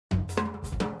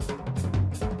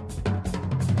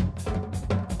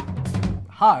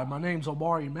Hi, my name's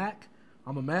Omari Mack.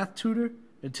 I'm a math tutor,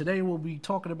 and today we'll be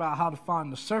talking about how to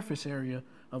find the surface area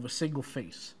of a single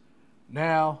face.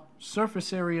 Now,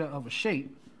 surface area of a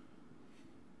shape,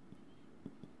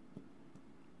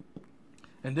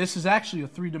 and this is actually a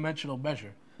three-dimensional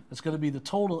measure. It's going to be the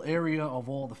total area of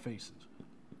all the faces.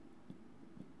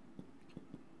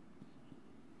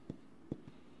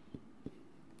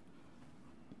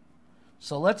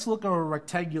 So let's look at a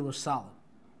rectangular solid.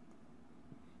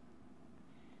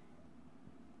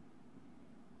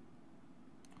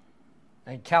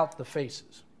 And count the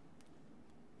faces.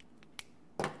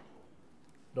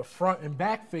 The front and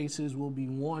back faces will be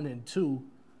 1 and 2.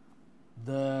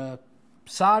 The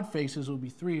side faces will be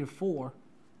 3 and 4.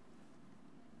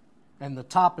 And the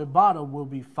top and bottom will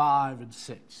be 5 and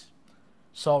 6.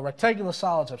 So rectangular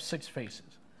solids have 6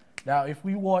 faces. Now, if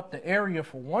we want the area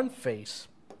for one face,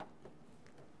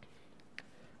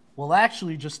 we'll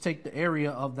actually just take the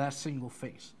area of that single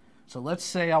face. So let's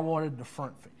say I wanted the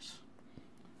front face.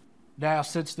 Now,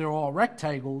 since they're all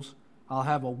rectangles, I'll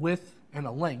have a width and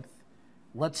a length.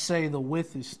 Let's say the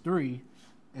width is 3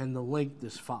 and the length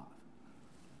is 5.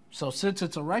 So since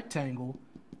it's a rectangle,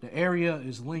 the area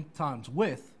is length times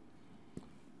width,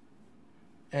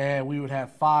 and we would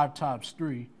have 5 times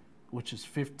 3, which is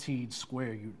 15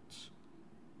 square units.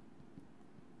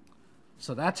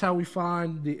 So that's how we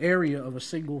find the area of a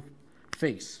single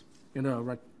face in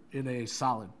a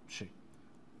solid shape.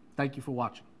 Thank you for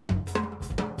watching.